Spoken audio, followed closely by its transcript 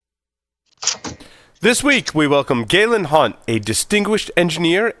This week, we welcome Galen Hunt, a distinguished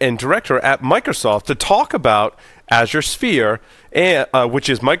engineer and director at Microsoft, to talk about Azure Sphere, which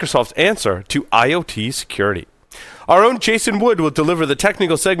is Microsoft's answer to IoT security. Our own Jason Wood will deliver the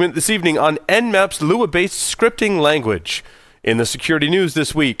technical segment this evening on Nmap's Lua-based scripting language. In the security news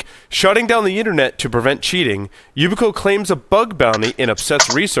this week, shutting down the internet to prevent cheating, Yubico claims a bug bounty and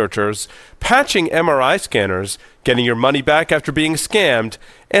upsets researchers, patching MRI scanners, getting your money back after being scammed,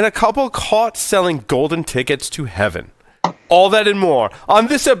 and a couple caught selling golden tickets to heaven. All that and more on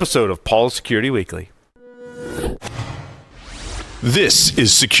this episode of Paul's Security Weekly. This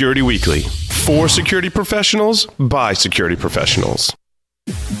is Security Weekly, for security professionals, by security professionals.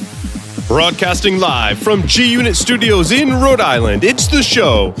 Broadcasting live from G-Unit Studios in Rhode Island, it's the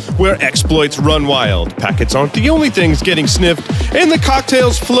show where exploits run wild, packets aren't the only things getting sniffed, and the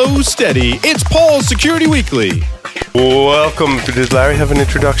cocktails flow steady. It's Paul's Security Weekly. Welcome. Did Larry have an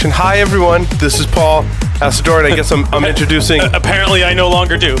introduction? Hi, everyone. This is Paul Asadorian. I guess I'm introducing... Apparently, I no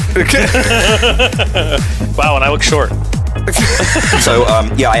longer do. Wow, and I look short. So,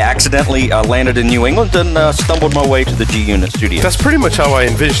 I accidentally landed in New England and stumbled my way to the G-Unit studio. That's pretty much how I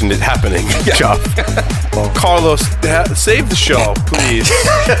envisioned it happening, Jeff. Carlos, save the show, please.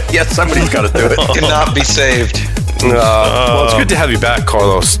 Yes, somebody's got to do it. Cannot be saved. Well, it's good to have you back,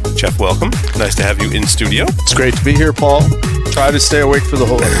 Carlos. Jeff, welcome. Nice to have you in studio. It's great to be here, Paul. Try to stay awake for the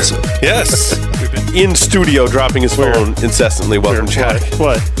whole episode. Yes. We've been in studio dropping his phone incessantly. Welcome, Jack.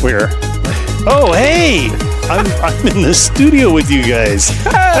 What? Where? Oh, hey! I'm in the studio with you guys.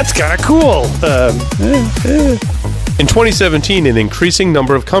 That's kind of cool. In 2017, an increasing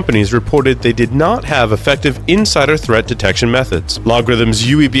number of companies reported they did not have effective insider threat detection methods. LogRhythm's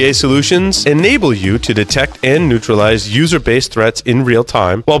UEBA solutions enable you to detect and neutralize user-based threats in real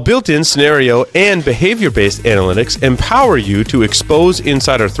time, while built-in scenario and behavior-based analytics empower you to expose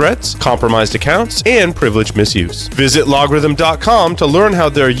insider threats, compromised accounts, and privilege misuse. Visit LogRhythm.com to learn how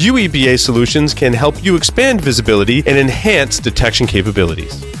their UEBA solutions can help you expand visibility and enhance detection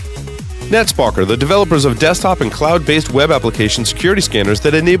capabilities. NetSparker, the developers of desktop and cloud-based web application security scanners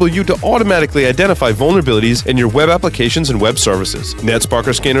that enable you to automatically identify vulnerabilities in your web applications and web services.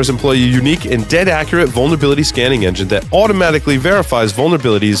 NetSparker scanners employ a unique and dead-accurate vulnerability scanning engine that automatically verifies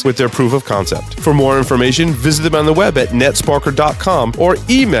vulnerabilities with their proof of concept. For more information, visit them on the web at netsparker.com or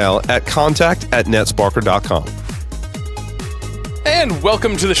email at contact@netsparker.com. And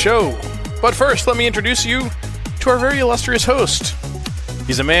welcome to the show. But first, let me introduce you to our very illustrious host.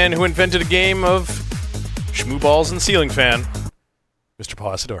 He's a man who invented a game of shmoo balls and ceiling fan, Mr.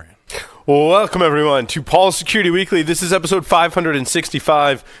 Paul Asadorian. Welcome, everyone, to Paul's Security Weekly. This is episode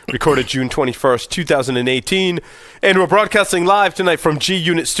 565, recorded June 21st, 2018. And we're broadcasting live tonight from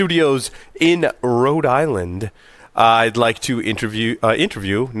G-Unit Studios in Rhode Island. I'd like to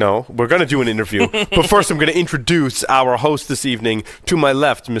No, we're going to do an interview. But first, I'm going to introduce our host this evening. To my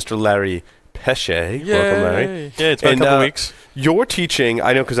left, Mr. Larry Pesce. Welcome, Larry. Yeah, it's been a couple weeks. You're teaching,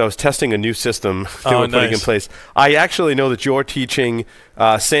 I know because I was testing a new system they were putting in place. I actually know that you're teaching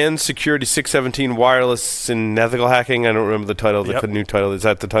SANS Security 617 Wireless and Ethical Hacking. I don't remember the title, the new title. Is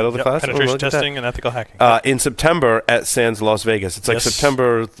that the title of the class? Penetration Testing and Ethical Hacking. In September at SANS Las Vegas. It's like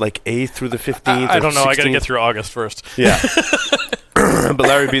September 8th through the 15th. I don't know. 16th. I got to get through August first. Yeah. But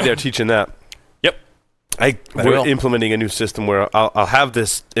Larry will be there teaching that. Yep. We're implementing a new system where I'll have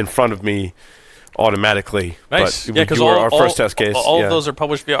this in front of me automatically. Nice. But because our first test case. All of those are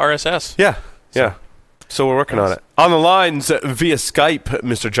published via RSS. Yeah. So we're working on it. On the lines via Skype,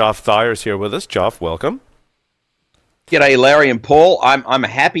 Mr. Joff Thayer is here with us. Joff, welcome. G'day, Larry and Paul. I'm a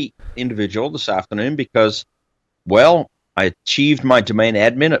happy individual this afternoon because, I achieved my domain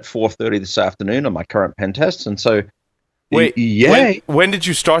admin at 4:30 this afternoon on my current pen tests, and so... Wait, yay! When did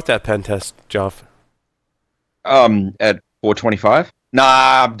you start that pen test, Joff? At 4:25.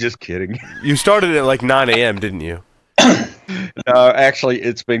 Nah, I'm just kidding. You started at 9 a.m., didn't you? No, actually,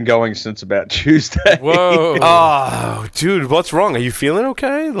 it's been going since about Tuesday. Whoa. Oh, dude, what's wrong? Are you feeling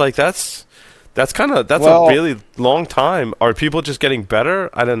okay? That's a really long time. Are people just getting better?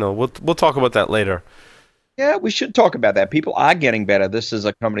 I don't know. We'll talk about that later. Yeah, we should talk about that. People are getting better. This is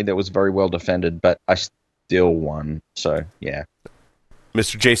a company that was very well defended, but I still won. So, yeah.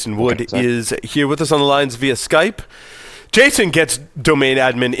 Mr. Jason Wood is here with us on the lines via Skype. Jason gets domain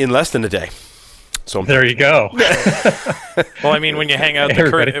admin in less than a day. So there you go. Well, I mean, when you hang out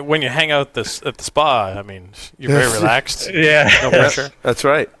at the spa, I mean, you're very relaxed. Yeah, no pressure. That's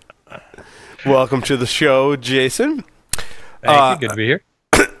right. Welcome to the show, Jason. Thank you. Good to be here.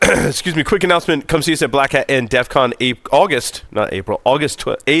 Excuse me. Quick announcement. Come see us at Black Hat and DEF CON August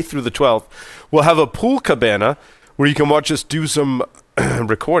 8th through the 12th. We'll have a pool cabana where you can watch us do some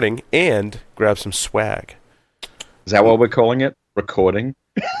recording and grab some swag. Is that what we're calling it? Recording?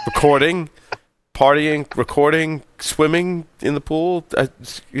 Recording, partying, recording, swimming in the pool.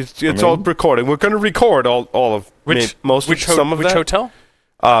 It's all recording. We're going to record all of some of that. Which hotel?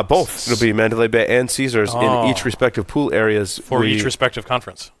 Both. It'll be Mandalay Bay and Caesars in each respective pool areas. For each respective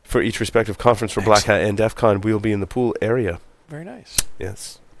conference. For each respective conference for Black Hat and DEF CON, we'll be in the pool area. Very nice.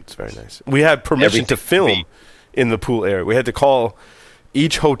 Yes, it's very nice. We had permission to film in the pool area. We had to call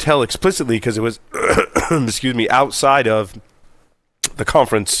each hotel explicitly because it was, outside of the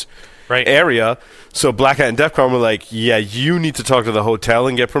conference area. So Black Hat and DEF CON were like, yeah, you need to talk to the hotel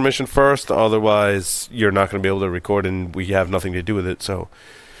and get permission first. Otherwise, you're not going to be able to record and we have nothing to do with it. So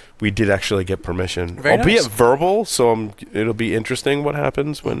we did actually get permission. Albeit verbal, so it'll be interesting what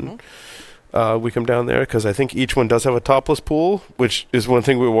happens when we come down there. Because I think each one does have a topless pool, which is one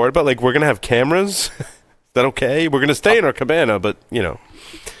thing we were worried about. Like, we're going to have cameras. Is that okay? We're going to stay in our cabana, but,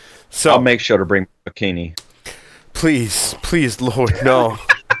 So I'll make sure to bring bikini. Please, Lord, no.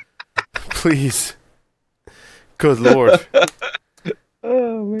 Please. Good Lord.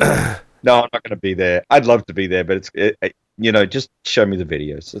 Oh, man. No, I'm not going to be there. I'd love to be there, but just show me the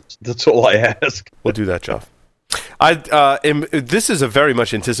videos. That's all I ask. We'll do that, Jeff. This is a very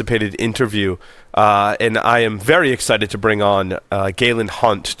much anticipated interview, and I am very excited to bring on Galen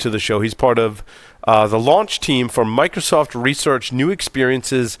Hunt to the show. He's part of the launch team for Microsoft Research New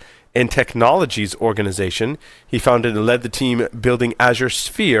Experiences and Technologies organization. He founded and led the team building Azure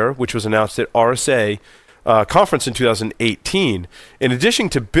Sphere, which was announced at RSA conference in 2018. In addition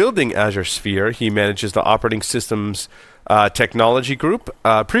to building Azure Sphere, he manages the operating systems technology group.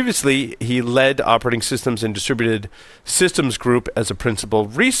 Previously, he led operating systems and distributed systems group as a principal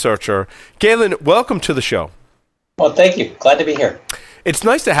researcher. Galen, welcome to the show. Well, thank you. Glad to be here. It's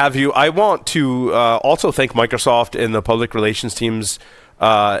nice to have you. I want to also thank Microsoft and the public relations teams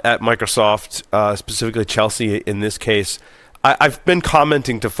at Microsoft, specifically Chelsea in this case. I've been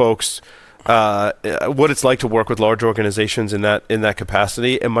commenting to folks what it's like to work with large organizations in that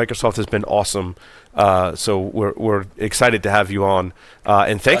capacity, and Microsoft has been awesome. So we're excited to have you on,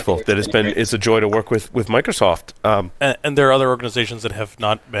 and thankful that it's a joy to work with Microsoft. And there are other organizations that have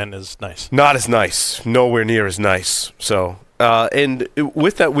not been as nice. Not as nice. Nowhere near as nice. So, and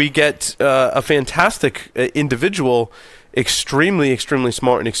with that, we get a fantastic individual. Extremely, extremely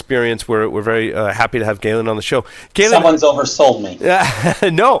smart and experienced. We're very happy to have Galen on the show. Galen, someone's oversold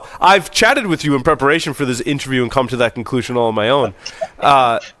me. No, I've chatted with you in preparation for this interview and come to that conclusion all on my own.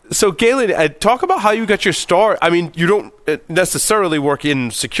 So, Galen, talk about how you got your start. I mean, you don't necessarily work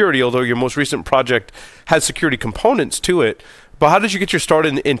in security, although your most recent project has security components to it. But how did you get your start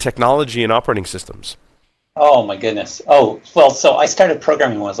in technology and operating systems? Oh, my goodness. Oh, well, so I started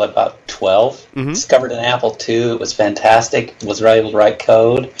programming when I was about 12. Mm-hmm. Discovered an Apple II. It was fantastic. Was able to write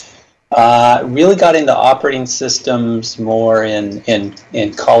code. Really got into operating systems more in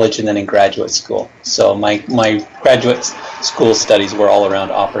college and then in graduate school. So my graduate school studies were all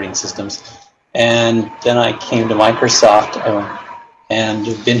around operating systems. And then I came to Microsoft and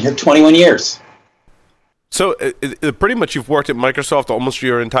have been here 21 years. So pretty much you've worked at Microsoft almost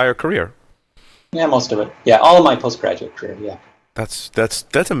your entire career. Yeah, most of it. Yeah, all of my postgraduate career, yeah.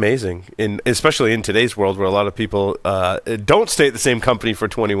 That's amazing, especially in today's world where a lot of people don't stay at the same company for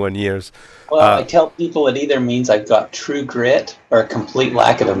 21 years. Well, I tell people it either means I've got true grit or a complete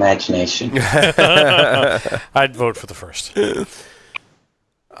lack of imagination. I'd vote for the first.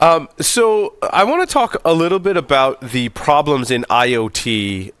 So I want to talk a little bit about the problems in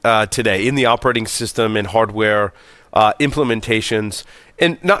IoT today, in the operating system and hardware implementations.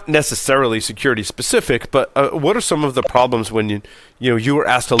 And not necessarily security specific, but what are some of the problems when you were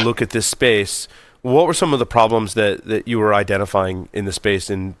asked to look at this space? What were some of the problems that you were identifying in the space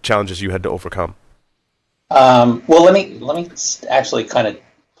and challenges you had to overcome? Well, let me actually kind of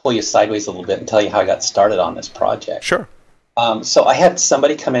pull you sideways a little bit and tell you how I got started on this project. Sure. So I had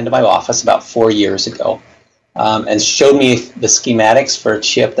somebody come into my office about 4 years ago and showed me the schematics for a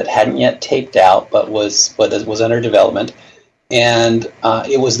chip that hadn't yet taped out but was under development. And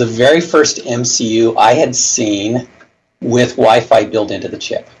it was the very first MCU I had seen with Wi-Fi built into the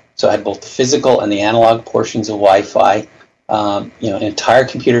chip. So it had both the physical and the analog portions of Wi-Fi, an entire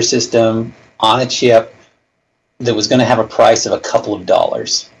computer system on a chip that was going to have a price of a couple of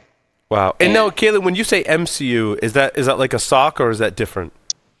dollars. Wow. And now, Caleb, when you say MCU, is that like a SOC or is that different?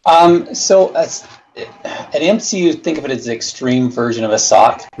 An MCU, think of it as the extreme version of a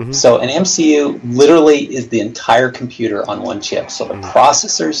SOC. Mm-hmm. So an MCU literally is the entire computer on one chip. So the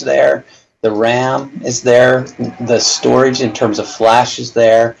processor's there, the RAM is there, the storage in terms of flash is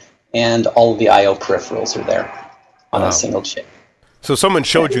there, and all of the I/O peripherals are there. on a single chip. So someone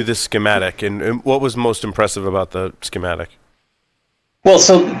showed you this schematic, and what was most impressive about the schematic? Well,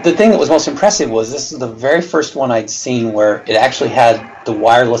 so the thing that was most impressive was this is the very first one I'd seen where it actually had the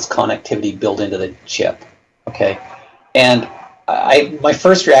wireless connectivity built into the chip. Okay, and my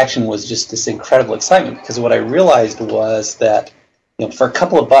first reaction was just this incredible excitement, because what I realized was that for a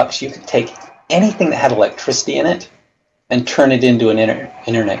couple of bucks you could take anything that had electricity in it and turn it into an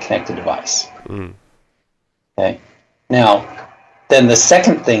internet connected device. Okay, now then the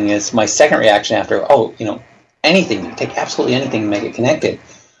second thing is, my second reaction after anything, you take absolutely anything and make it connected,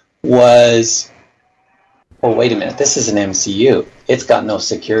 was, oh, wait a minute, this is an MCU. It's got no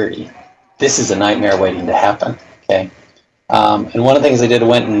security. This is a nightmare waiting to happen. Okay, and one of the things I did, I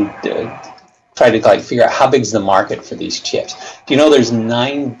went and tried to figure out how big is the market for these chips. Do you know there's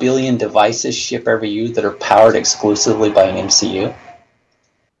 9 billion devices shipped every year that are powered exclusively by an MCU?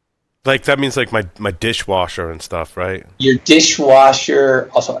 That means my dishwasher and stuff, right? Your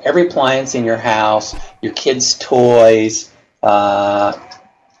dishwasher, also every appliance in your house, your kids' toys,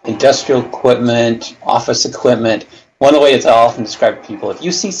 industrial equipment, office equipment. One of the ways I often describe to people, if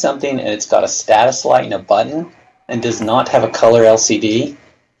you see something and it's got a status light and a button and does not have a color LCD,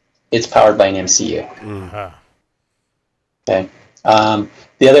 it's powered by an MCU. Okay.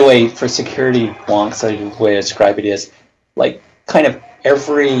 The other way for security wonks, the way I describe it is kind of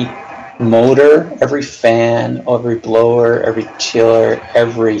every motor, every fan, every blower, every chiller,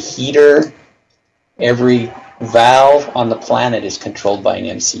 every heater, every valve on the planet is controlled by an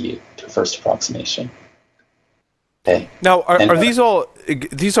MCU to first approximation. Okay. Now, are these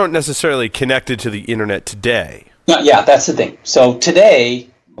aren't necessarily connected to the internet today? No, yeah, that's the thing. So today,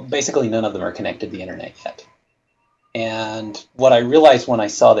 basically none of them are connected to the internet yet. And what I realized when I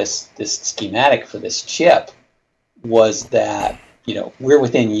saw this schematic for this chip was that we're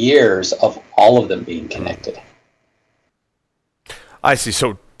within years of all of them being connected. I see.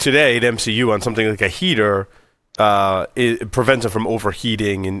 So today, an MCU on something like a heater, it prevents it from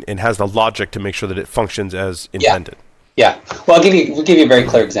overheating and has the logic to make sure that it functions as intended. Yeah. Well, we'll give you a very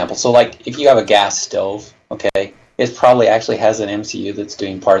clear example. So, if you have a gas stove, okay, it probably actually has an MCU that's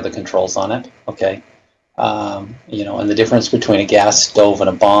doing part of the controls on it, okay. And the difference between a gas stove and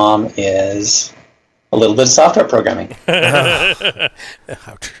a bomb is a little bit of software programming. How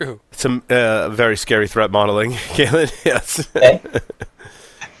true. Some very scary threat modeling, Galen. Yes. Okay.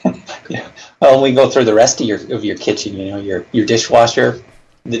 Well, we go through the rest of your kitchen. Your dishwasher,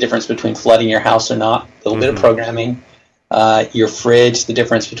 the difference between flooding your house or not, a little bit of programming. Your fridge, the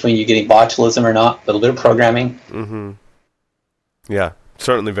difference between you getting botulism or not, a little bit of programming. Yeah.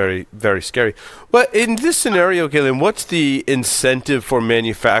 Certainly very, very scary. But in this scenario, Galen, what's the incentive for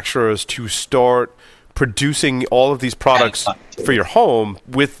manufacturers to start producing all of these products for your home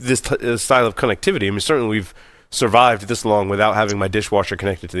with this style of connectivity? I mean, certainly we've survived this long without having my dishwasher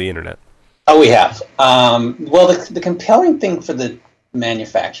connected to the internet. Oh, we have. Well, the compelling thing for the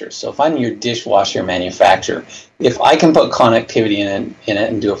manufacturers, so if I'm your dishwasher manufacturer, if I can put connectivity in it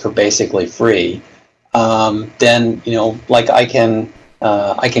and do it for basically free, then,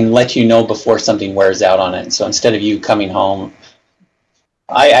 I can let you know before something wears out on it. So instead of you coming home,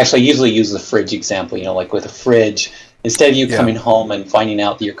 I actually usually use the fridge example, with a fridge, instead of you coming home and finding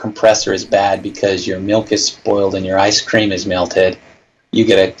out that your compressor is bad because your milk is spoiled and your ice cream is melted, you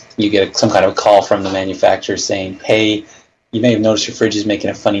get some kind of a call from the manufacturer saying, hey, you may have noticed your fridge is making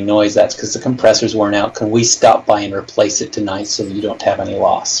a funny noise. That's because the compressor's worn out. Can we stop by and replace it tonight so that you don't have any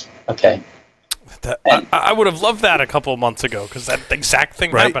loss? Okay. I would have loved that a couple of months ago, because that exact thing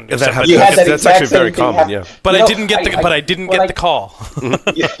happened. That's actually very common. Yeah, but I didn't get the call.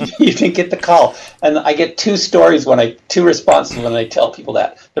 You didn't get the call, and I get two responses when I tell people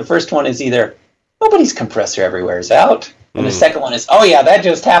that. The first one is either nobody's compressor everywhere is out, and the second one is, oh yeah, that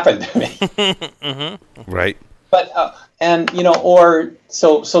just happened to me. Right. But or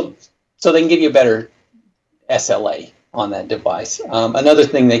so they can give you a better SLA on that device. Another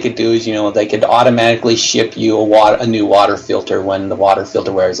thing they could do is, they could automatically ship you a new water filter when the water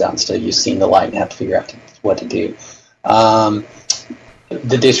filter wears out, instead of you seeing the light and have to figure out what to do.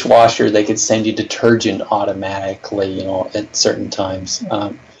 The dishwasher, they could send you detergent automatically, at certain times.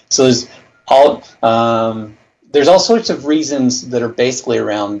 So there's all sorts of reasons that are basically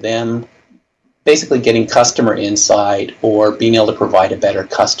around them basically getting customer insight or being able to provide a better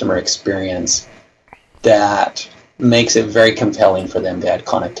customer experience that makes it very compelling for them to add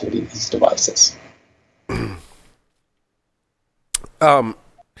connectivity to these devices.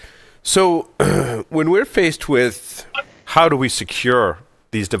 So when we're faced with how do we secure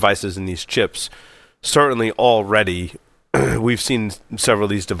these devices and these chips, certainly already we've seen several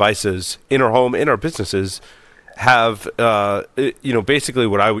of these devices in our home, in our businesses, have, basically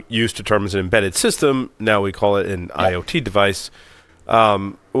what I used to term as an embedded system. Now we call it an IoT device.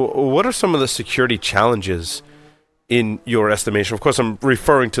 What are some of the security challenges in your estimation? Of course, I'm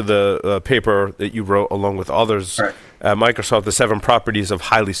referring to the paper that you wrote along with others at Microsoft, the 7 properties of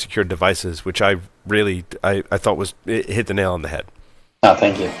highly secured devices, which I thought hit the nail on the head. Oh,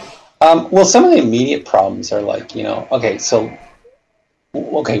 thank you. Well, some of the immediate problems are like,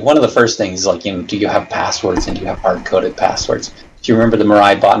 one of the first things is like, do you have passwords and do you have hard-coded passwords? Do you remember the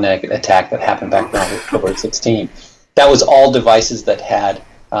Mirai botnet attack that happened back around October 16? That was all devices that had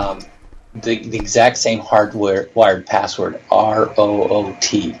the exact same hardwired password,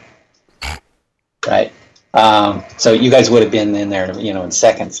 ROOT, right? So you guys would have been in there, in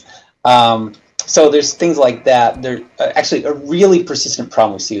seconds. So there's things like that. There actually a really persistent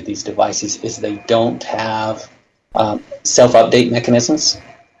problem we see with these devices is they don't have self-update mechanisms.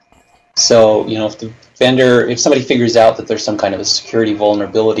 So if somebody figures out that there's some kind of a security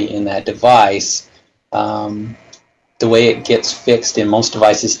vulnerability in that device, the way it gets fixed in most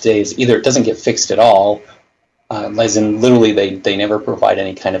devices today is either it doesn't get fixed at all, as in literally they never provide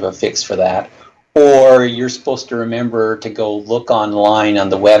any kind of a fix for that, or you're supposed to remember to go look online on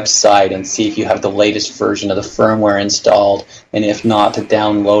the website and see if you have the latest version of the firmware installed, and if not, to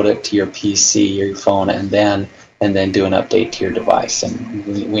download it to your PC or your phone and then do an update to your device.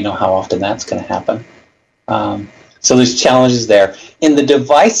 And we know how often that's going to happen. So there's challenges there. In the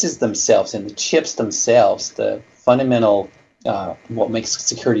devices themselves, in the chips themselves, the fundamental, what makes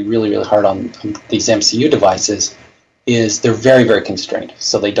security really, really hard on these MCU devices is they're very, very constrained.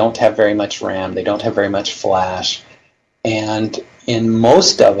 So they don't have very much RAM, they don't have very much flash, and in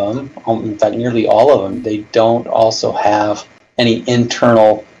most of them, in fact nearly all of them, they don't also have any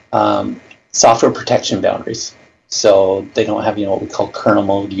internal software protection boundaries. So they don't have what we call kernel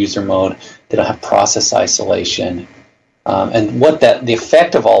mode, user mode, they don't have process isolation. And what the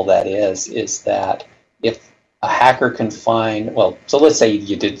effect of all that is that if a hacker can find, so let's say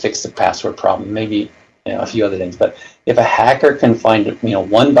you did fix the password problem, maybe a few other things, but if a hacker can find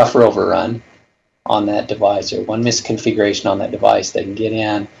one buffer overrun on that device or one misconfiguration on that device, they can get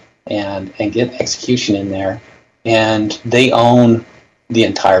in and get execution in there, and they own the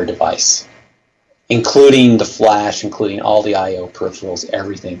entire device, including the flash, including all the I/O peripherals,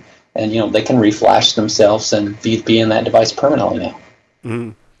 everything, and they can reflash themselves and be in that device permanently now.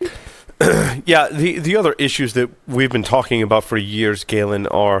 Mm-hmm. Yeah, the other issues that we've been talking about for years, Galen,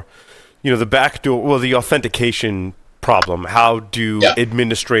 are the backdoor, the authentication problem. How do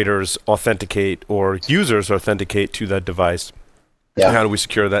administrators authenticate or users authenticate to that device? Yeah. And how do we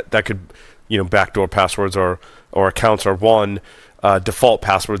secure that? That could, backdoor passwords or accounts are one, default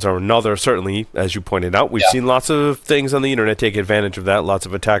passwords are another. Certainly, as you pointed out, we've seen lots of things on the internet take advantage of that, lots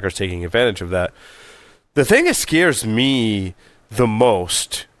of attackers taking advantage of that. The thing that scares me the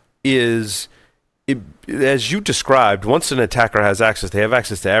most is, as you described, once an attacker has access, they have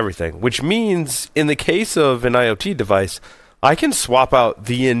access to everything, which means in the case of an IoT device, I can swap out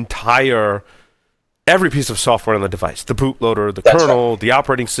every piece of software on the device, the bootloader, the kernel, the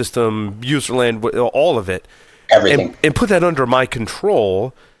operating system, userland, all of it, everything, and put that under my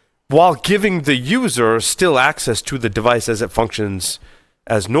control while giving the user still access to the device as it functions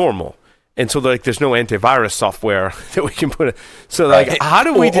as normal. And so, there's no antivirus software that we can put. So, how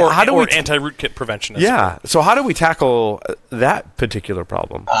do we anti-rootkit prevention? Yeah. So, how do we tackle that particular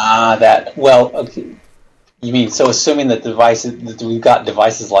problem? Okay. You mean assuming that we've got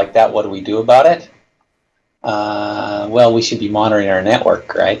devices like that, what do we do about it? We should be monitoring our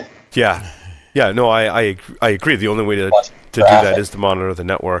network, right? Yeah. Yeah. No, I agree. The only way to do that is to monitor the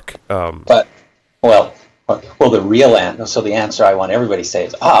network. The real answer. So the answer I want everybody to say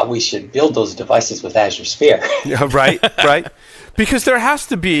is, we should build those devices with Azure Sphere. Yeah, right. Because there has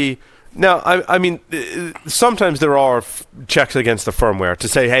to be. Now, I mean, sometimes there are checks against the firmware to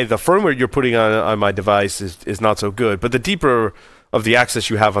say, hey, the firmware you're putting on my device is not so good. But the deeper of the access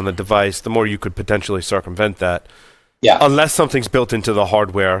you have on the device, the more you could potentially circumvent that. Yeah. Unless something's built into the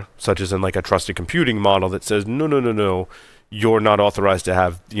hardware, such as in a trusted computing model that says, no, you're not authorized to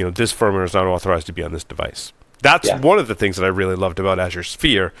have, this firmware is not authorized to be on this device. That's one of the things that I really loved about Azure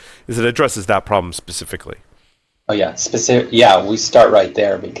Sphere, is it addresses that problem specifically. Oh yeah, we start right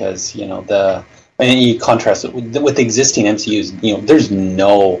there because you contrast it with existing MCUs. There's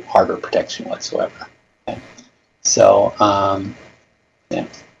no hardware protection whatsoever. Okay? So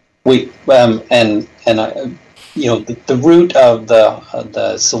the root of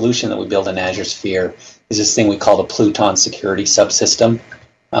the solution that we build in Azure Sphere is this thing we call the Pluton security subsystem.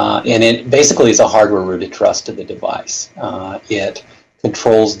 And it basically is a hardware-rooted trust to the device. It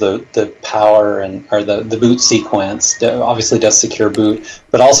controls the power or the boot sequence. Obviously does secure boot,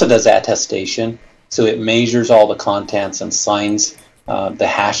 but also does attestation. So it measures all the contents and signs the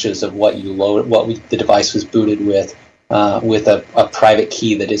hashes of what you load, the device was booted with a private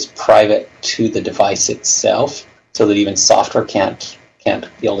key that is private to the device itself, so that even software can't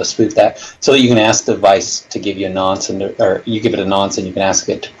be able to spoof that. So that you can ask the device to give you a nonce, or you give it a nonce, and you can ask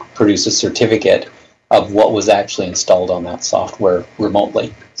it to produce a certificate of what was actually installed on that software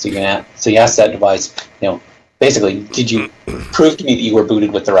remotely. So you ask that device, basically, did you prove to me that you were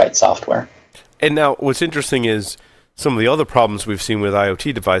booted with the right software? And now, what's interesting is some of the other problems we've seen with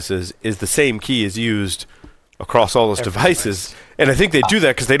IoT devices is the same key is used across all those devices. And I think they do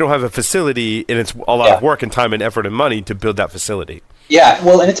that because they don't have a facility, and it's a lot of work and time and effort and money to build that facility. Yeah,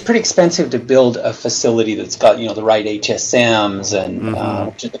 well, and it's pretty expensive to build a facility that's got the right HSMs and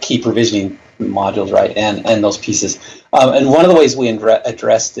the key provisioning modules, right, and those pieces. And one of the ways we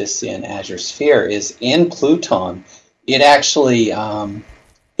address this in Azure Sphere is in Pluton. It actually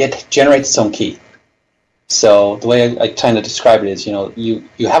it generates its own key. So the way I kind of describe it is, you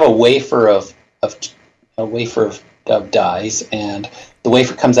have a wafer of dies, and the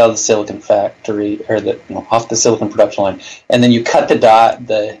wafer comes out of the silicon factory, or off the silicon production line, and then you cut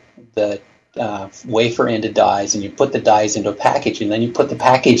the wafer into dies, and you put the dies into a package, and then you put the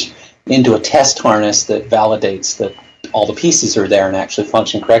package into a test harness that validates that all the pieces are there and actually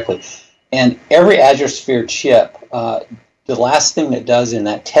function correctly. And every Azure Sphere chip, the last thing that does in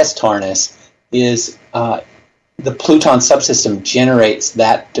that test harness is the Pluton subsystem generates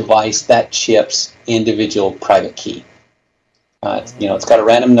that device, that chip's individual private key. It's got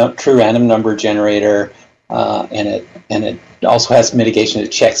a true random number generator, and it also has mitigation.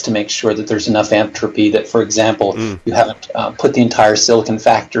 It checks to make sure that there's enough entropy that, for example, you haven't put the entire silicon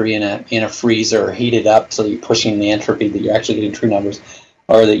factory in a freezer or heated up so that you're pushing the entropy, that you're actually getting true numbers,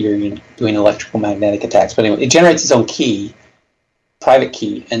 or that you're doing electrical magnetic attacks. But anyway, it generates its own key, private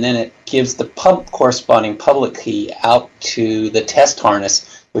key, and then it gives the corresponding public key out to the test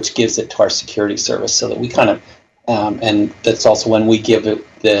harness, which gives it to our security service, so that we kind of, and that's also when we give it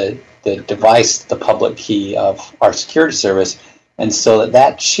the device the public key of our security service, and so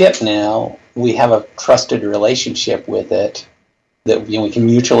that chip now, we have a trusted relationship with it, that we can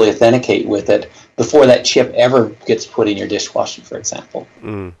mutually authenticate with it before that chip ever gets put in your dishwasher, for example.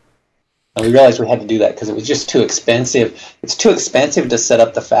 And we realized we had to do that because it was just too expensive. It's too expensive to set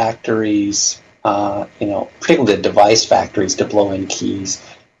up the factories, particularly the device factories, to blow in keys.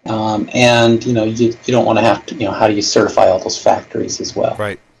 And you don't want to have to, how do you certify all those factories as well?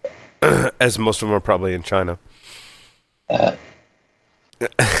 Right. As most of them are probably in China. They're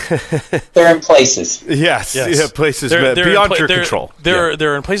in places. Yes. Yeah, places beyond your control.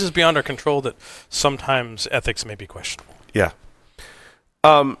 They're in places beyond our control that sometimes ethics may be questionable. Yeah.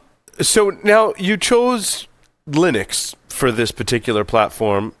 So now you chose Linux for this particular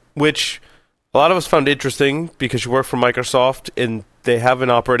platform, which a lot of us found interesting because you work for Microsoft and they have an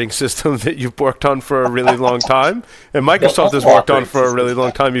operating system that you've worked on for a really long time. And Microsoft has worked on for a really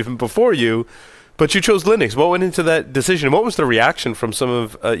long time even before you. But you chose Linux. What went into that decision? What was the reaction from some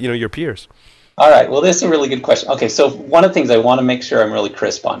of your peers? All right. Well, this is a really good question. Okay, so one of the things I want to make sure I'm really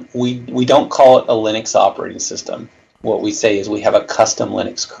crisp on, we don't call it a Linux operating system. What we say is we have a custom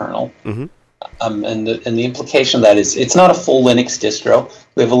Linux kernel. Mm-hmm. And the implication of that is it's not a full Linux distro.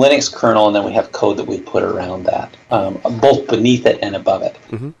 We have a Linux kernel, and then we have code that we put around that, both beneath it and above it.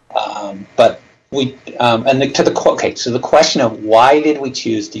 Mm-hmm. But we to the question of why did we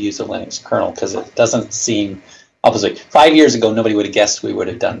choose to use a Linux kernel? Because it doesn't seem obviously 5 years ago nobody would have guessed we would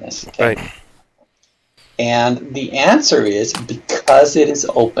have done this. Okay? Right. And the answer is because it is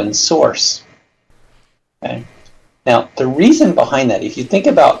open source. Okay. Now the reason behind that, if you think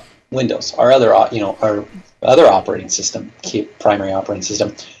about Windows, our other operating system, primary operating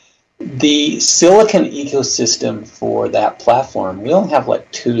system, the silicon ecosystem for that platform, we only have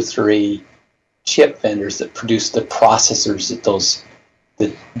like 2 to 3 chip vendors that produce the processors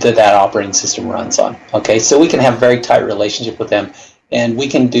that operating system runs on. Okay, so we can have a very tight relationship with them, and we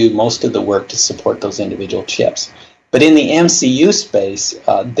can do most of the work to support those individual chips. But in the MCU space,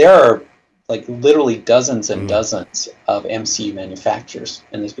 there are like literally dozens and dozens of MCU manufacturers,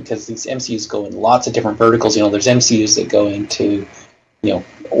 and it's because these MCUs go in lots of different verticals. There's MCUs that go into,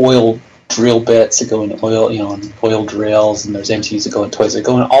 oil drill bits that go into oil drills, and there's MCUs that go in toys that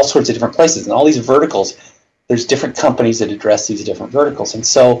go in all sorts of different places. And all these verticals, there's different companies that address these different verticals. And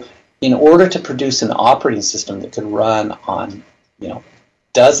so, in order to produce an operating system that could run on,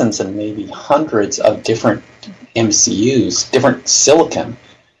 dozens and maybe hundreds of different MCUs, different silicon,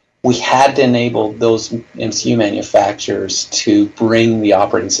 we had to enable those MCU manufacturers to bring the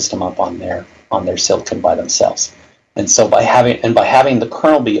operating system up on their silicon by themselves. And so by having the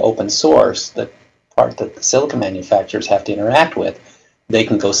kernel be open source, the part that the silicon manufacturers have to interact with, they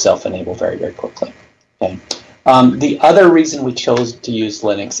can go self-enable very, very quickly. Okay. The other reason we chose to use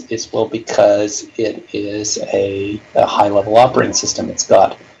Linux is, because it is a high-level operating system. It's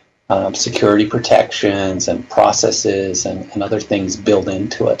got security protections and processes and other things built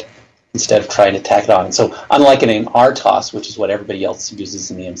into it instead of trying to tack it on. And so unlike in RTOS, which is what everybody else uses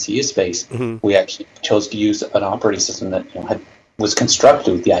in the MCU space, we actually chose to use an operating system that was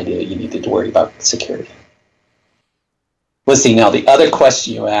constructed with the idea that you needed to worry about security. Let's see. Now, the other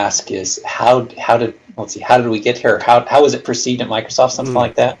question you ask is how did we get here? How was it perceived at Microsoft? Something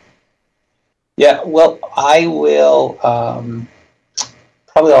like that. Yeah. Well, I will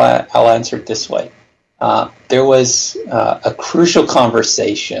I'll answer it this way. There was a crucial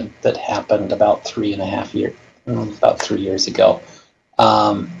conversation that happened about 3 years ago,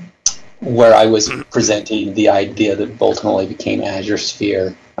 where I was presenting the idea that ultimately became Azure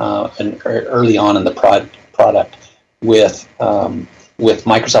Sphere, and early on in the product with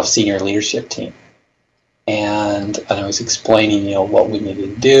Microsoft's senior leadership team, and I was explaining what we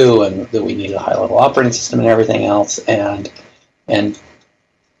needed to do and that we needed a high-level operating system and everything else, and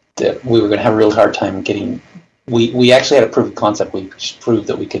that we were going to have a real hard time getting. We actually had a proof of concept. We proved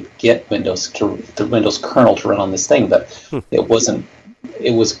that we could get the Windows kernel to run on this thing, but it was going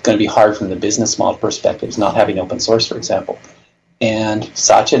to be hard from the business model perspective, not having open source, for example. And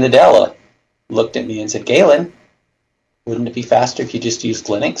Satya Nadella looked at me and said, "Galen, wouldn't it be faster if you just used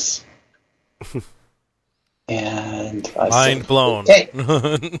Linux?" And I mind said, blown. Okay.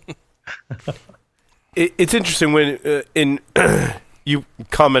 It's interesting when you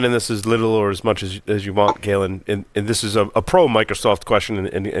comment on this as little or as much as you want, Galen, and this is a pro Microsoft question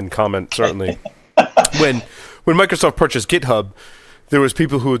and comment, certainly. when Microsoft purchased GitHub, there was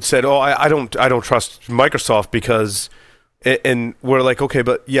people who had said, "Oh, I don't trust Microsoft because," and we're like, "Okay,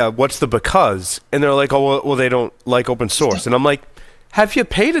 but yeah, what's the because?" And they're like, "Oh, well, they don't like open source." And I'm like, have you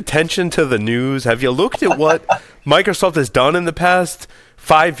paid attention to the news? Have you looked at what Microsoft has done in the past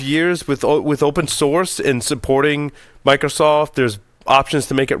 5 years with open source and supporting Microsoft? There's options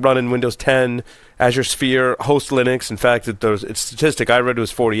to make it run in Windows 10, Azure Sphere, host Linux. In fact, it's statistic I read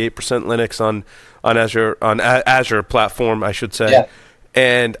was 48% Linux on Azure platform, I should say. Yeah.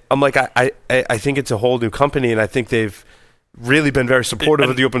 And I'm like, I think it's a whole new company, and I think they've really been very supportive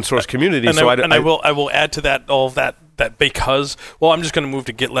of the open source community. And so I will add to that all of that because I'm just going to move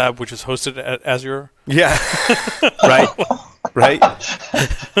to GitLab, which is hosted at Azure. Yeah. right.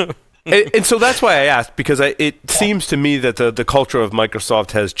 And so that's why I asked, because it seems to me that the culture of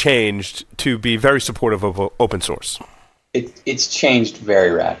Microsoft has changed to be very supportive of open source. It's changed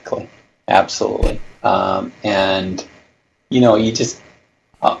very radically, absolutely. And you just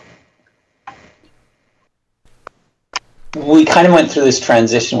we kind of went through this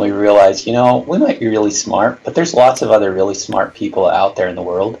transition. We realized, we might be really smart, but there's lots of other really smart people out there in the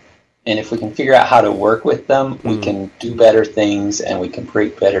world. And if we can figure out how to work with them, we can do better things and we can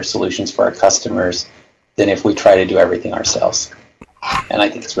create better solutions for our customers than if we try to do everything ourselves. And I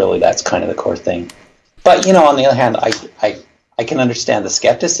think that's kind of the core thing. But, on the other hand, I can understand the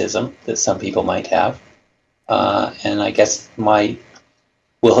skepticism that some people might have. And I guess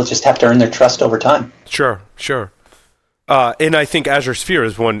we'll just have to earn their trust over time. Sure. And I think Azure Sphere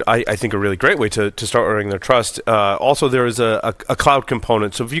is one, I think, a really great way to start earning their trust. Also, there is a cloud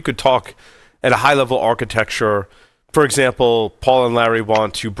component. So if you could talk at a high-level architecture, for example, Paul and Larry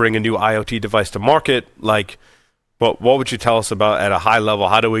want to bring a new IoT device to market, what would you tell us about at a high level?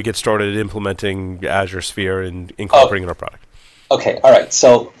 How do we get started implementing Azure Sphere and incorporating our product? Okay, all right.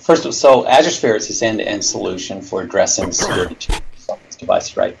 So Azure Sphere is this end-to-end solution for addressing security challenges on this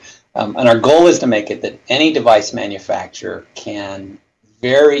device, right? And our goal is to make it that any device manufacturer can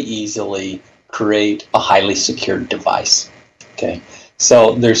very easily create a highly secured device. Okay,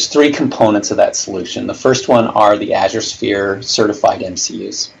 so there's 3 components of that solution. The first one are the Azure Sphere certified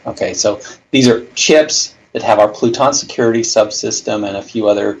MCUs. Okay, so these are chips that have our Pluton security subsystem and a few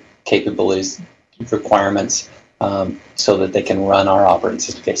other capabilities, requirements, so that they can run our operating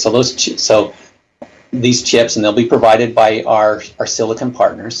system. Okay, so these chips, and they'll be provided by our silicon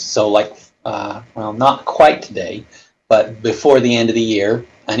partners. So not quite today, but before the end of the year,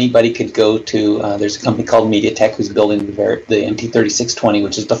 anybody could go to, there's a company called MediaTek who's building the MT3620,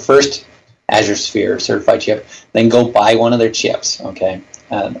 which is the first Azure Sphere certified chip. Then go buy one of their chips, okay?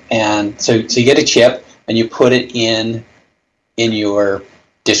 And so you get a chip, and you put it in your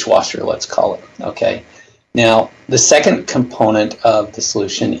dishwasher, let's call it, okay? Now, the second component of the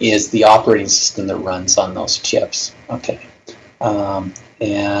solution is the operating system that runs on those chips. Okay,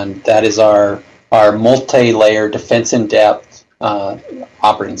 and that is our multi-layer defense in depth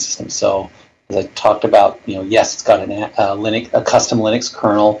operating system. So, as I talked about, yes, it's got a custom Linux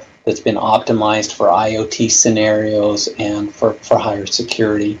kernel that's been optimized for IoT scenarios and for higher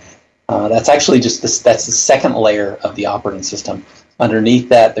security. That's actually that's the second layer of the operating system. Underneath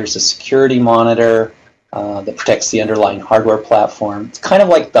that, there's a security monitor that protects the underlying hardware platform. It's kind of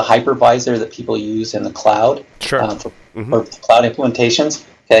like the hypervisor that people use in the cloud for cloud implementations.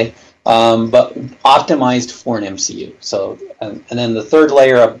 Okay, but optimized for an MCU. So, and then the third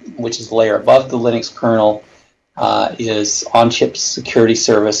layer, which is the layer above the Linux kernel, is on-chip security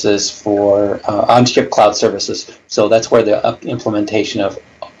services for on-chip cloud services. So that's where the implementation of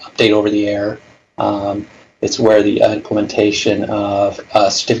update over the air. It's where the implementation of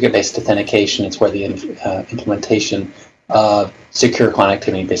certificate-based authentication. It's where the implementation of secure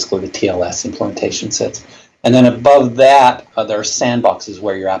connectivity, basically the TLS implementation sits. And then above that, there are sandboxes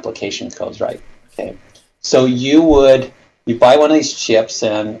where your application codes, right? Okay. So you buy one of these chips,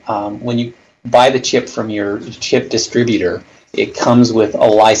 and when you buy the chip from your chip distributor, it comes with a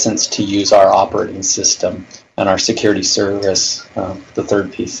license to use our operating system and our security service, the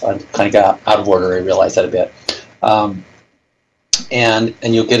third piece. I kind of got out of order, I realized that a bit. And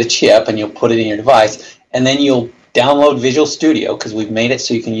you'll get a chip, and you'll put it in your device, and then you'll download Visual Studio, because we've made it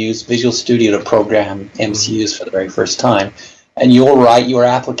so you can use Visual Studio to program MCUs for the very first time. And you'll write your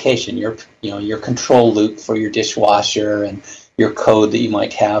application, your control loop for your dishwasher, and your code that you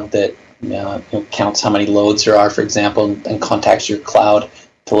might have that counts how many loads there are, for example, and contacts your cloud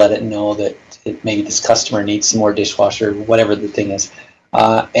to let it know that maybe this customer needs some more dishwasher, whatever the thing is.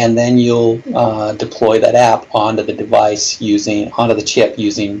 And then you'll deploy that app onto the device onto the chip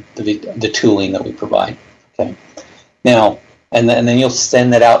using the tooling that we provide. Okay. Now, and then you'll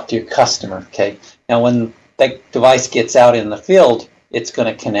send that out to your customer. Okay. Now, when that device gets out in the field, it's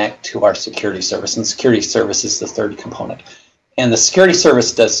going to connect to our security service, and security service is the third component. And the security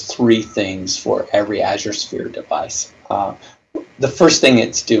service does three things for every Azure Sphere device. The first thing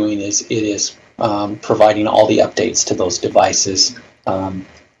it's doing is it is providing all the updates to those devices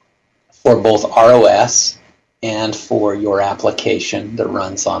for both ROS and for your application that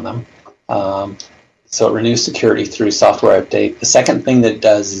runs on them. So it renews security through software update. The second thing that it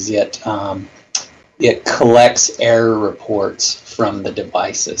does is it collects error reports from the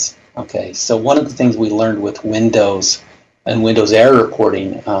devices. Okay, so one of the things we learned with Windows and Windows error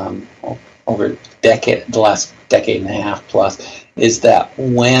reporting over the last decade and a half plus, is that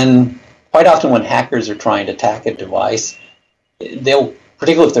quite often when hackers are trying to attack a device, they'll,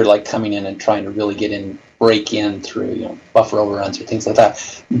 particularly if they're like coming in and trying to really break in through buffer overruns or things like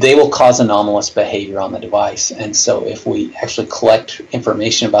that, they will cause anomalous behavior on the device. And so if we actually collect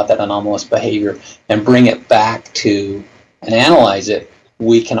information about that anomalous behavior and bring it back to and analyze it,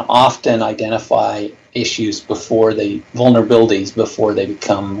 we can often identify issues vulnerabilities before they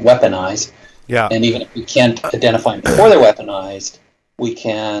become weaponized. Yeah. And even if we can't identify them before they're weaponized, we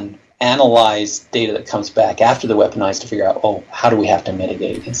can analyze data that comes back after they're weaponized to figure out, how do we have to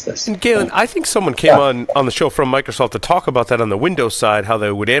mitigate against this? And Galen, I think someone came on the show from Microsoft to talk about that on the Windows side, how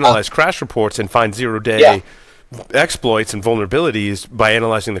they would analyze crash reports and find zero-day exploits and vulnerabilities by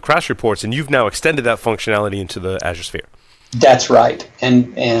analyzing the crash reports, and you've now extended that functionality into the Azure Sphere. That's right.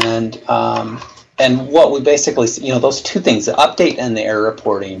 And what we basically, those two things, the update and the error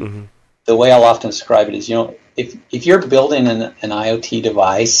reporting, the way I'll often describe it is, if you're building an IoT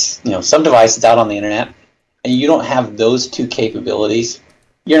device, some device is out on the internet, and you don't have those two capabilities,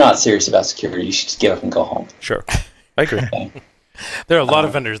 you're not serious about security. You should just give up and go home. Sure. I agree. Okay. There are a lot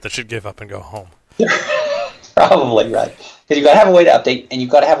of vendors that should give up and go home. Probably, right. Because you've got to have a way to update, and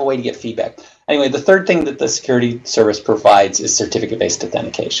you've got to have a way to get feedback. Anyway, the third thing that the security service provides is certificate-based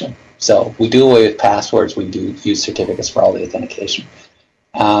authentication. So we do away with passwords. We do use certificates for all the authentication.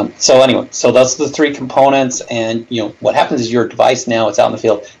 So that's the three components, and what happens is your device now, it's out in the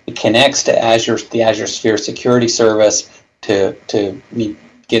field, it connects to the Azure Sphere security service to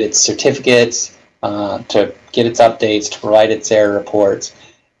get its certificates, to get its updates, to provide its error reports,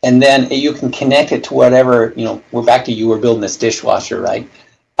 and then you can connect it to whatever, we're back to we're building this dishwasher, right?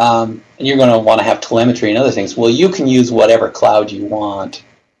 And you're going to want to have telemetry and other things. Well, you can use whatever cloud you want,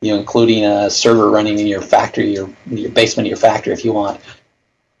 including a server running in your factory, your basement of your factory if you want,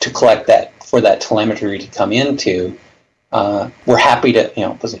 to collect that, for that telemetry to come into. We're happy to,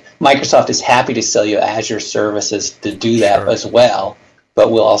 Microsoft is happy to sell you Azure services to do that as well,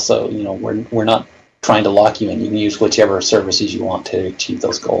 but we'll also, we're not trying to lock you in. You can use whichever services you want to achieve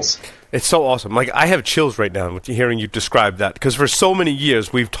those goals. It's so awesome. Like, I have chills right now with hearing you describe that, because for so many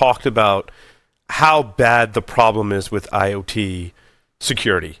years we've talked about how bad the problem is with IoT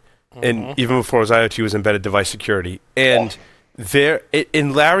security, and even before IoT was embedded device security. And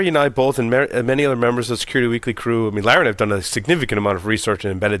and Larry and I both, and many other members of the Security Weekly crew, I mean, Larry and I have done a significant amount of research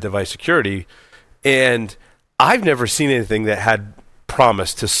in embedded device security, and I've never seen anything that had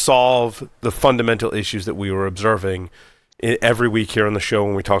promise to solve the fundamental issues that we were observing every week here on the show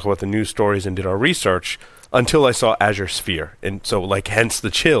when we talk about the news stories and did our research, until I saw Azure Sphere. And so, like, hence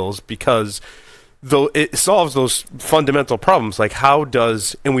the chills, because though it solves those fundamental problems, like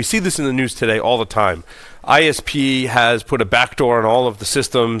and we see this in the news today all the time, ISP has put a backdoor on all of the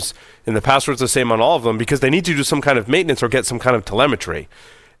systems, and the password's the same on all of them because they need to do some kind of maintenance or get some kind of telemetry.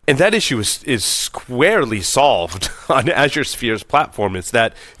 And that issue is squarely solved on Azure Sphere's platform. It's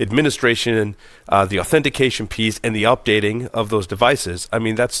that administration, the authentication piece, and the updating of those devices. I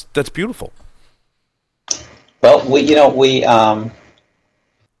mean, that's beautiful. Well,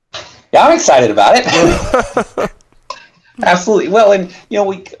 I'm excited about it. Absolutely. Well, and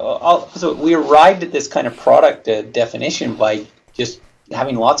so we arrived at this kind of product definition by just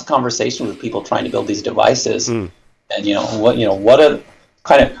having lots of conversations with people trying to build these devices, and what are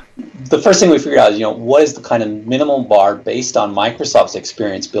kind of the first thing we figured out is what is the kind of minimum bar based on Microsoft's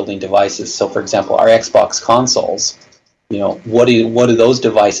experience building devices. So, for example, our Xbox consoles. What do those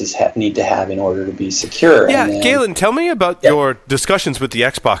devices need to have in order to be secure? Yeah, Galen, tell me about your discussions with the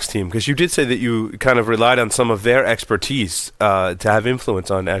Xbox team, because you did say that you kind of relied on some of their expertise to have influence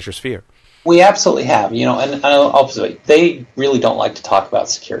on Azure Sphere. We absolutely have, and obviously they really don't like to talk about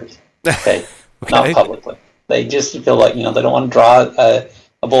security. Okay, not publicly. They just feel like they don't want to draw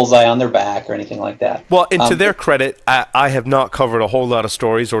a bullseye on their back or anything like that. Well, and to their credit, I have not covered a whole lot of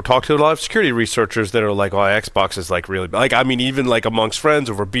stories or talked to a lot of security researchers that are like, Xbox is like really, like, I mean, even like amongst friends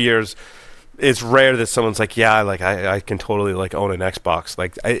over beers, it's rare that someone's like, yeah, like I can totally like own an Xbox.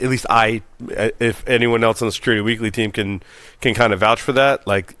 Like if anyone else on the Security Weekly team can kind of vouch for that,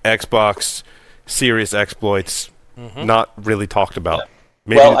 like Xbox serious exploits, not really talked about.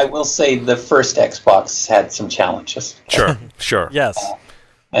 Maybe well, I will say the first Xbox had some challenges. Sure. Yes.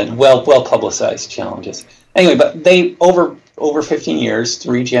 And well publicized challenges. Anyway, but they over 15 years,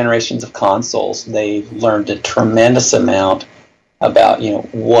 3 generations of consoles, they've learned a tremendous amount about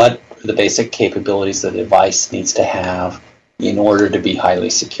what are the basic capabilities the device needs to have in order to be highly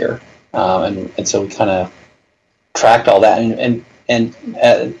secure. And so we kind of tracked all that, and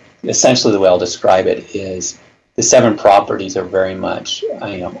essentially the way I'll describe it is the 7 properties are very much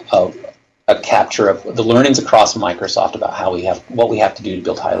a capture of the learnings across Microsoft about what we have to do to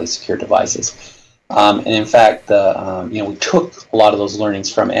build highly secure devices. And in fact, we took a lot of those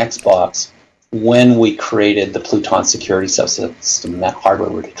learnings from Xbox when we created the Pluton security subsystem, that hardware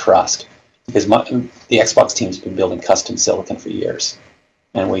root of trust, because the Xbox team's been building custom silicon for years,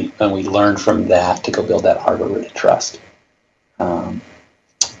 and we learned from that to go build that hardware root of trust.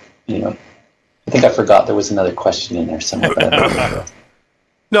 Anyway, I think I forgot there was another question in there somewhere. But I don't remember.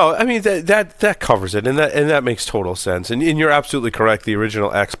 No, I mean that covers it, and that makes total sense. And you're absolutely correct. The original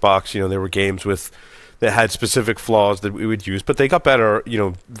Xbox, there were games that had specific flaws that we would use, but they got better.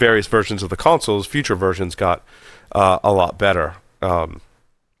 Various versions of the consoles, future versions got a lot better.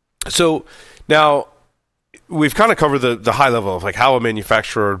 So now we've kind of covered the high level of like how a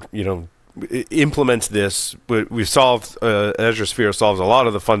manufacturer implements this. We've solved Azure Sphere solves a lot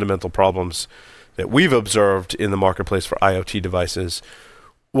of the fundamental problems that we've observed in the marketplace for IoT devices.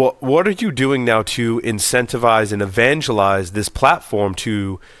 Well, what are you doing now to incentivize and evangelize this platform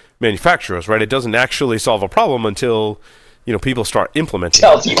to manufacturers, right? It doesn't actually solve a problem until, people start implementing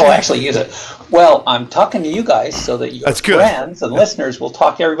it. People actually use it. Well, I'm talking to you guys so that your friends and listeners will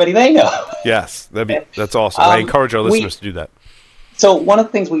talk to everybody they know. Yes, that's awesome. I encourage our listeners to do that. So one of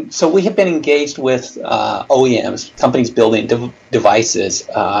the things we have been engaged with OEMs, companies building devices,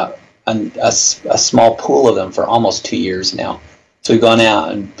 and a small pool of them for almost 2 years now. So we've gone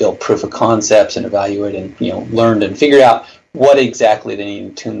out and built proof of concepts and evaluated and learned and figured out what exactly they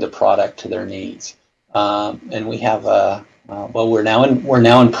need to tune the product to their needs. And we have we're now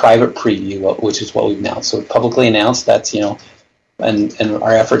in private preview, which is what we've announced. So we publicly announced that's and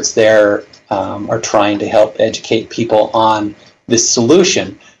our efforts there are trying to help educate people on this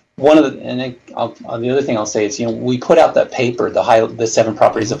solution. The other thing I'll say is we put out that paper, the 7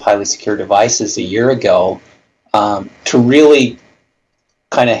 properties of highly secure devices, a year ago, to really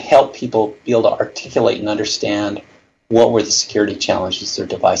kind of help people be able to articulate and understand what were the security challenges their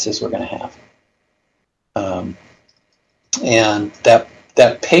devices were going to have. And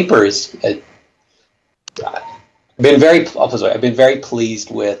that paper is I've been very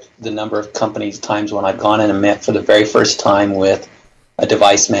pleased with the number of times when I've gone in and met for the very first time with a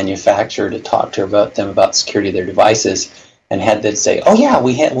device manufacturer to talk to them about security of their devices, and had them say, "Oh yeah,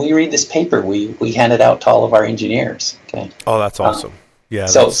 we read this paper. We hand it out to all of our engineers." Okay. Oh, that's awesome. Yeah.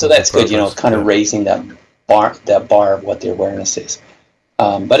 So that's good. Kind of raising that bar of what the awareness is.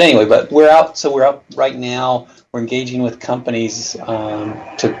 But anyway, we're out. So we're out right now. We're engaging with companies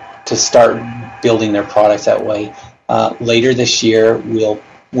to start building their products that way. Later this year, we'll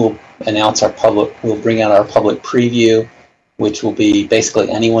announce we'll bring out our public preview, which will be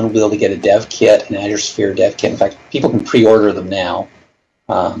basically anyone will be able to get a dev kit, an Azure Sphere dev kit. In fact, people can pre-order them now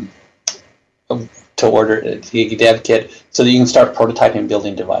to order a dev kit so that you can start prototyping and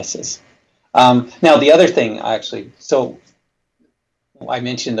building devices. Now, the other thing, so I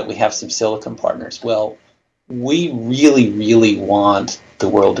mentioned that we have some silicon partners. Well, we really, really want the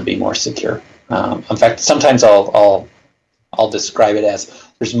world to be more secure. In fact, sometimes I'll describe it as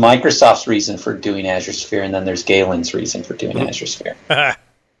there's Microsoft's reason for doing Azure Sphere, and then there's Galen's reason for doing Azure Sphere. And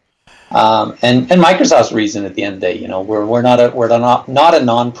Microsoft's reason at the end of the day, we're not a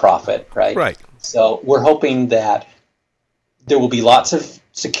nonprofit, right? Right. So we're hoping that there will be lots of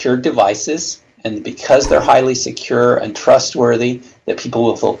secured devices, and because they're highly secure and trustworthy, that people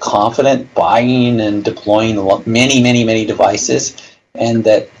will feel confident buying and deploying many, many, many devices, and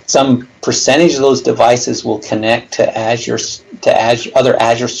that some percentage of those devices will connect to other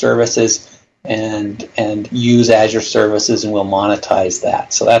Azure services and use Azure services, and we'll monetize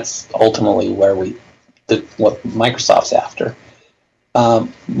that. So that's ultimately what Microsoft's after.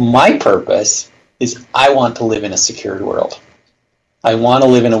 My purpose is I want to live in a secured world. I want to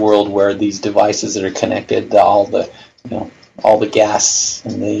live in a world where these devices that are connected to all the gas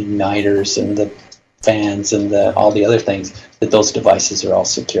and the igniters and the fans and all the other things, that those devices are all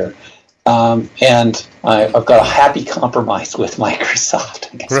secure. And I've got a happy compromise with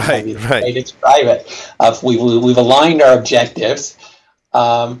Microsoft. I guess right. To describe it. We've aligned our objectives.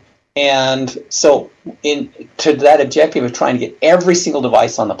 And so to that objective of trying to get every single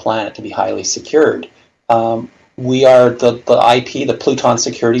device on the planet to be highly secured, we are the IP, the Pluton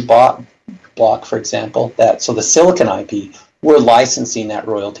security block, for example, so the silicon IP, we're licensing that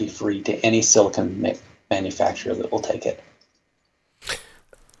royalty-free to any silicon manufacturer that will take it.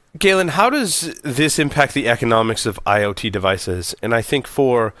 Galen, how does this impact the economics of IoT devices? And I think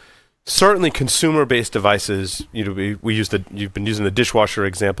for certainly consumer-based devices, you've been using the dishwasher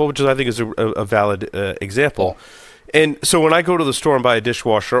example, which I think is a valid example. And so when I go to the store and buy a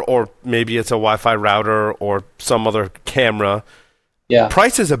dishwasher, or maybe it's a Wi-Fi router or some other camera,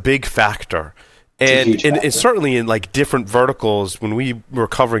 price is a big factor. And certainly in like different verticals, when we were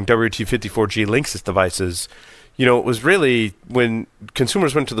covering WT54G Linksys devices, it was really when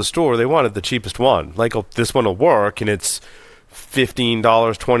consumers went to the store, they wanted the cheapest one. Like, oh, this one will work, and it's $15,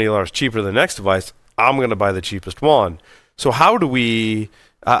 $20 cheaper than the next device. I'm going to buy the cheapest one. So how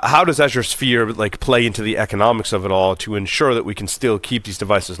does Azure Sphere play into the economics of it all to ensure that we can still keep these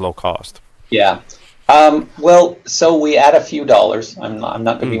devices low cost? Yeah. So we add a few dollars. I'm not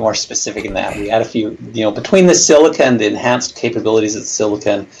going to be more specific in that. We add a few, between the silicon, the enhanced capabilities of the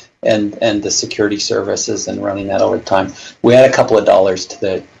silicon, and the security services, and running that over time, we add a couple of dollars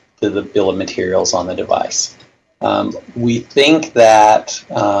to the bill of materials on the device. We think that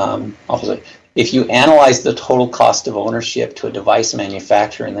obviously, if you analyze the total cost of ownership to a device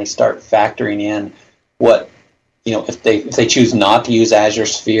manufacturer, and they start factoring in what, if they choose not to use Azure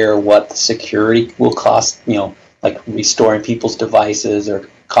Sphere, what the security will cost, like restoring people's devices or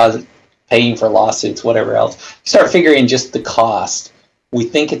paying for lawsuits, whatever else, you start figuring just the cost. We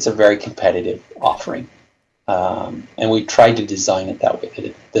think it's a very competitive offering. And we tried to design it that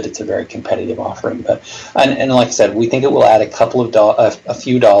way, that it's a very competitive offering. But and like I said, we think it will add a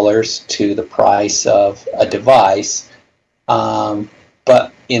few dollars to the price of a device.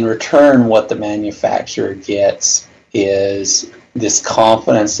 But in return, what the manufacturer gets is this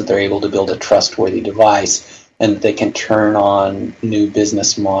confidence that they're able to build a trustworthy device, and that they can turn on new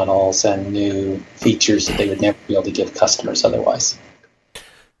business models and new features that they would never be able to give customers otherwise.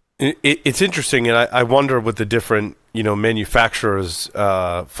 It's interesting, and I wonder what the different manufacturers'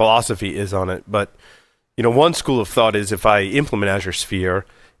 philosophy is on it. But one school of thought is if I implement Azure Sphere,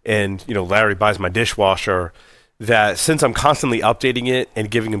 and Larry buys my dishwasher, that since I'm constantly updating it and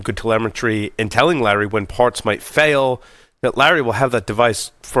giving him good telemetry and telling Larry when parts might fail, that Larry will have that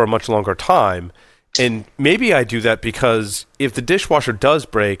device for a much longer time. And maybe I do that because if the dishwasher does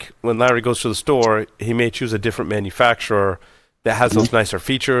break, when Larry goes to the store, he may choose a different manufacturer that has those nicer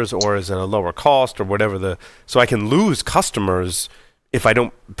features or is at a lower cost or whatever so I can lose customers if I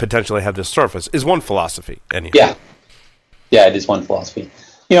don't potentially have this surface, is one philosophy. Anyhow. Yeah, it is one philosophy.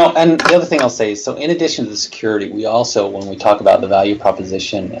 And the other thing I'll say is, so in addition to the security, we also, when we talk about the value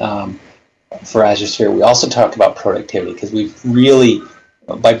proposition for Azure Sphere, we also talk about productivity, because we've really,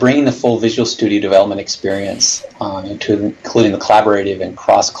 by bringing the full Visual Studio development experience, including the collaborative and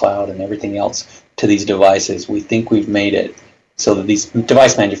cross-cloud and everything else to these devices, we think we've made it so that these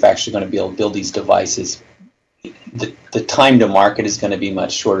device manufacturers are going to be able to build these devices. The time to market is going to be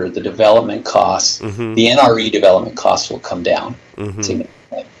much shorter. The development costs, the NRE development costs will come down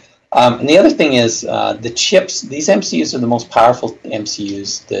significantly. And the other thing is the chips. These MCUs are the most powerful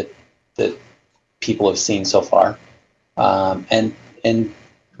MCUs that people have seen so far, and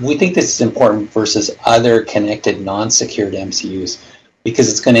we think this is important versus other connected, non-secured MCUs, because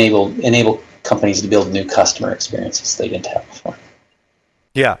it's going to enable companies to build new customer experiences they didn't have before.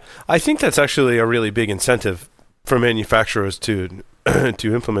 Yeah, I think that's actually a really big incentive for manufacturers to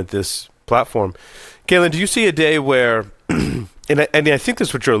implement this platform. Galen, do you see a day where, and I think this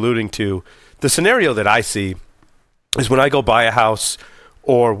is what you're alluding to, the scenario that I see is when I go buy a house,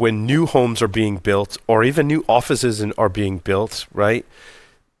 or when new homes are being built, or even new offices are being built, right?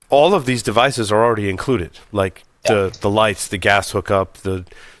 All of these devices are already included, like the lights, the gas hookup, the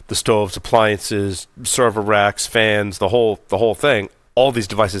stoves, appliances, server racks, fans, the whole thing. All these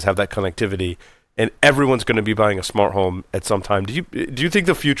devices have that connectivity, and everyone's going to be buying a smart home at some time. Do you think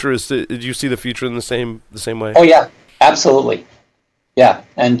the future is? Do you see the future in the same way? Oh yeah, absolutely. Yeah,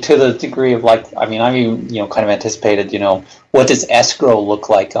 and to the degree of I even kind of anticipated. What does escrow look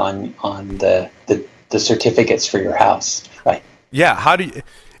like on the certificates for your house, right? Yeah. How do you?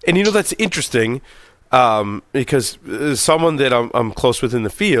 And that's interesting, because someone that I'm close with in the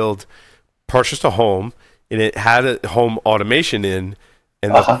field purchased a home, and it had a home automation in,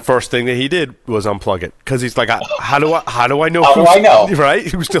 and the first thing that he did was unplug it, because he's like, how do I know? Right?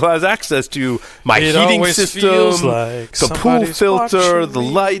 Who still has access to my heating system, the pool filter, the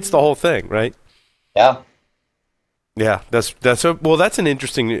lights, the whole thing, right? Yeah. Yeah, that's an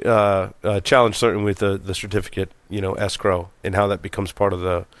interesting challenge, certainly with the certificate, escrow, and how that becomes part of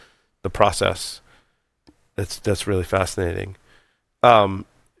the process. That's really fascinating.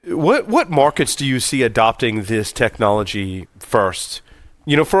 What markets do you see adopting this technology first?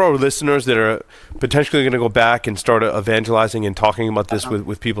 For our listeners that are potentially going to go back and start evangelizing and talking about this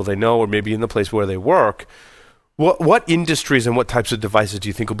with people they know, or maybe in the place where they work, what industries and what types of devices do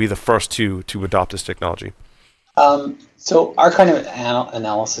you think will be the first to adopt this technology? So our kind of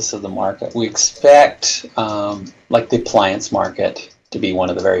analysis of the market, we expect the appliance market to be one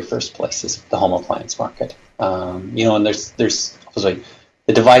of the very first places, the home appliance market. And there's obviously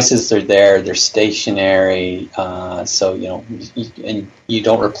the devices are there, they're stationary, so you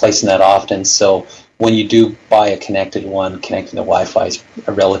don't replace them that often. So when you do buy a connected one, connecting to Wi-Fi is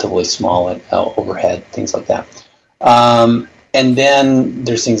relatively small overhead, things like that. And then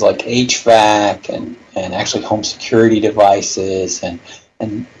there's things like HVAC and actually home security devices and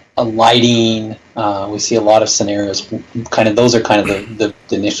lighting. We see a lot of scenarios. Those are kind of the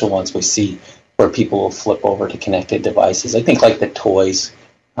initial ones we see where people will flip over to connected devices. I think like the toys,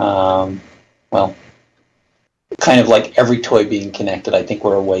 kind of like every toy being connected. I think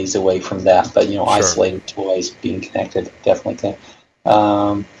we're a ways away from that, but sure. Isolated toys being connected definitely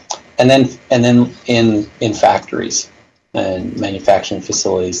can. And then in factories and manufacturing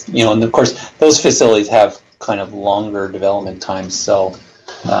facilities, and of course those facilities have kind of longer development times, so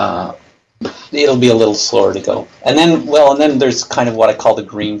it'll be a little slower to go. And then there's kind of what I call the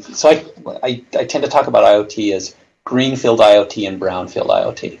green. So I tend to talk about IoT as greenfield IoT and brownfield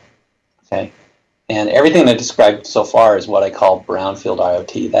IoT. Okay, and everything I described so far is what I call brownfield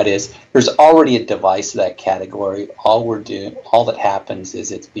IoT. That is, there's already a device of that category. All that happens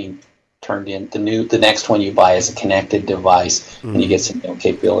is it's being turned in. The next one you buy is a connected device, and you get some new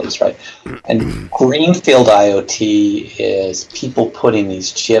capabilities, right? And greenfield IoT is people putting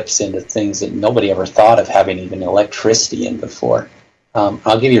these chips into things that nobody ever thought of having even electricity in before.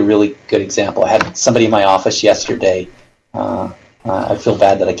 I'll give you a really good example. I had somebody in my office yesterday. I feel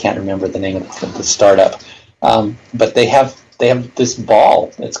bad that I can't remember the name of the startup, but they have this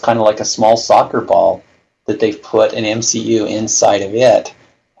ball. It's kind of like a small soccer ball that they've put an MCU inside of it.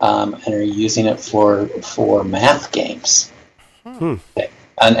 And are using it for math games, okay.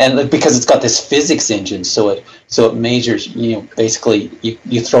 And because it's got this physics engine, so it measures. Basically,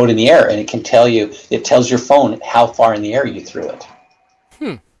 you throw it in the air, and it tells your phone how far in the air you threw it.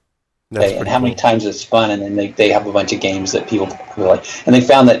 Okay, and how many times it's spun, and then they have a bunch of games that people like. And they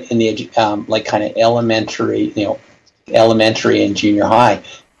found that in the kind of elementary and junior high,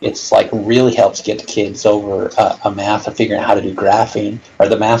 it's like really helps get the kids over a math of figuring out how to do graphing, or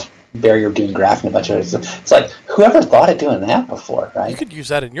the math barrier of doing graphing a bunch of it. It's like, whoever thought of doing that before, right? You could use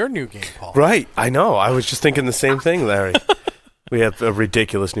that in your new game, Paul. Right. I know. I was just thinking the same thing, Larry. We have a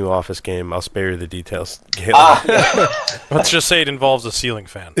ridiculous new Office game. I'll spare you the details. Let's just say it involves a ceiling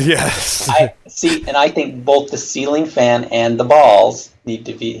fan. Yes. I think both the ceiling fan and the balls need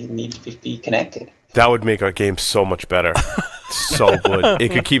to be connected. That would make our game so much better. So good.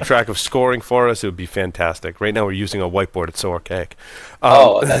 It could keep track of scoring for us. It would be fantastic. Right now we're using a whiteboard. It's so archaic.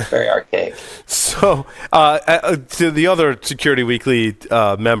 That's very archaic. So, to the other Security Weekly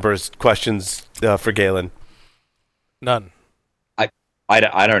members, questions for Galen? None. I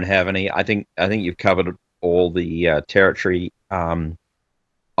don't have any. I think you've covered all the territory. I'm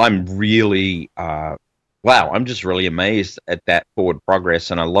really I'm just really amazed at that forward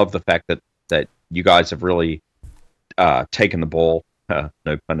progress, and I love the fact that you guys have really taken the ball, no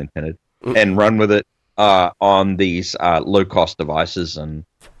pun intended, and run with it on these low cost devices. And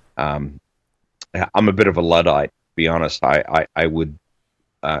I'm a bit of a Luddite, to be honest. I would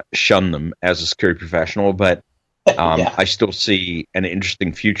shun them as a security professional, but I still see an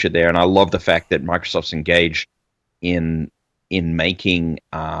interesting future there, and I love the fact that Microsoft's engaged in making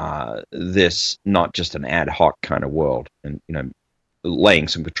this not just an ad hoc kind of world, and laying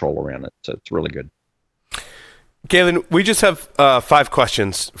some control around it. So it's really good. Galen, we just have 5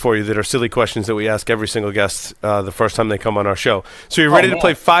 questions for you that are silly questions that we ask every single guest the first time they come on our show. So you're ready to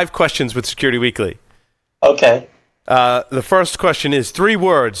play 5 questions with Security Weekly? Okay. The first question is 3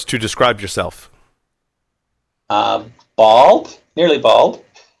 words to describe yourself. Bald, nearly bald,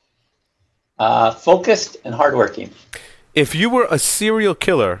 focused, and hardworking. If you were a serial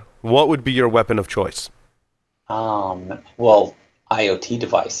killer, what would be your weapon of choice? Well, IoT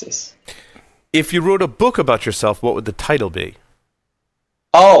devices. If you wrote a book about yourself, what would the title be?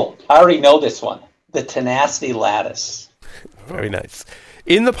 Oh, I already know this one. The Tenacity Lattice. Very nice.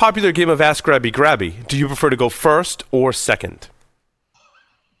 In the popular game of Ask Grabby Grabby, do you prefer to go first or second?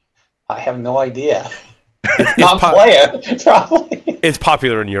 I have no idea. Not play it, probably. It's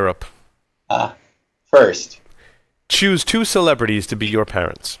popular in Europe. First. Choose 2 celebrities to be your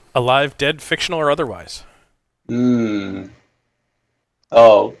parents. Alive, dead, fictional, or otherwise?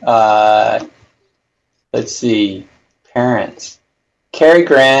 Let's see. Parents. Cary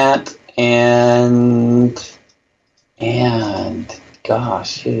Grant and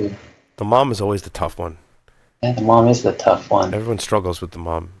gosh, who? The mom is always the tough one. Yeah, the mom is the tough one. Everyone struggles with the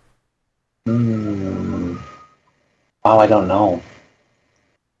mom. Oh, I don't know.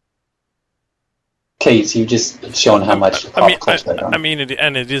 Okay, so you just shown how much. I mean,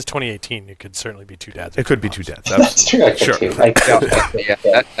 it is 2018. It could certainly be 2 dads. It could be 2 dads. That's true. Sure.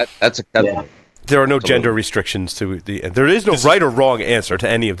 That's There are no gender restrictions to the. There is no right or wrong answer to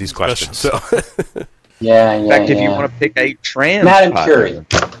any of these questions. So. In fact, if you want to pick a trans, Madam Curie.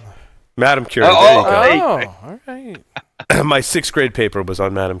 Madam Curie. There you go. All right. My 6th grade paper was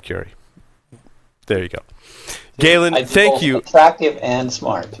on Madam Curie. There you go. Galen, thank you. Attractive and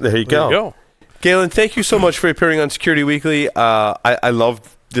smart. There you go. Galen, thank you so much for appearing on Security Weekly. I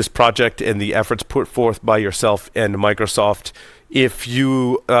love this project and the efforts put forth by yourself and Microsoft. If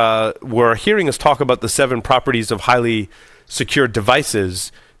you were hearing us talk about the 7 properties of highly secure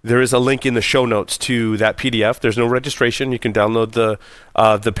devices, there is a link in the show notes to that PDF. There's no registration. You can download the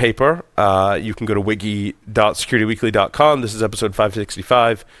paper. You can go to wiki.securityweekly.com. This is episode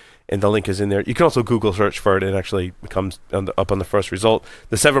 565. And the link is in there. You can also Google search for it. It actually comes up on the first result.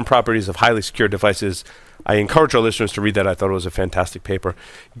 The 7 properties of highly secure devices. I encourage our listeners to read that. I thought it was a fantastic paper.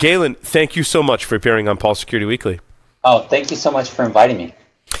 Galen, thank you so much for appearing on Paul Security Weekly. Oh, thank you so much for inviting me.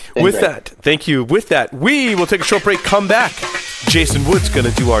 Thank you. With that, we will take a short break, come back. Jason Wood's going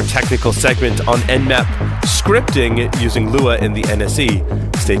to do our technical segment on Nmap scripting using Lua and the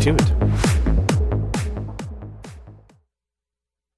NSE. Stay tuned.